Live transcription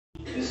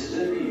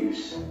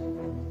abuse.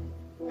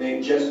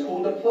 They just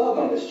pulled the plug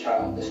on this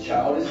child. This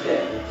child is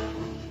dead.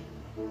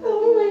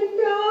 Oh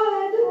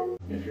my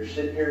God. If you're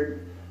sitting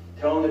here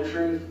telling the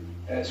truth,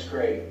 that's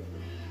great.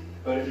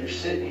 But if you're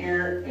sitting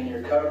here and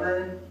you're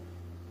covering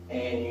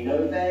and you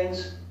know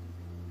things,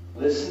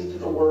 listen to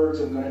the words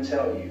I'm going to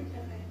tell you.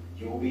 Okay.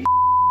 You will be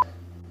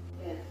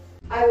Yes.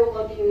 I will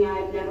look you in the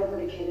eye. I've never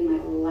hurt a kid in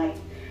my life.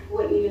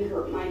 Wouldn't even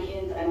hurt my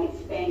kids. I don't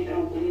spank. I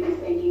don't believe in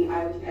spanking.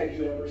 Have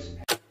you ever...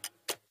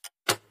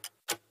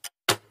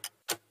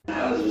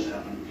 How does this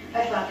happen?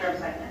 I slapped her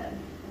upside the head.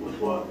 With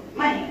what?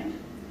 My hand.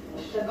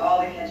 She took all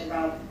the ketchup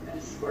out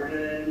and squirted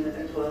it into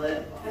the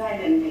toilet. And I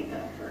didn't think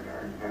that hurt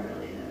her. I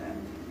really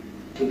didn't.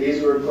 So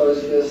these were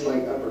closed fists,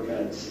 like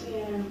uppercuts?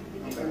 Yeah.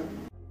 Okay.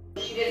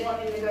 She didn't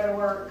want him to go to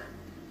work.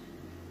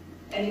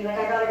 And he's like,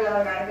 I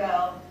gotta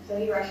go. So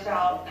he rushed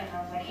out, and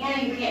I was like,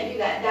 Hannah, you can't do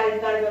that.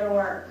 Daddy's gotta go to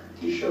work.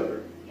 You shook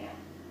her? Yeah.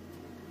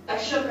 I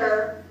shook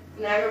her,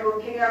 and I remember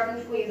picking her up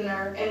and squeezing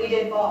her, and we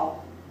did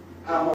fall. How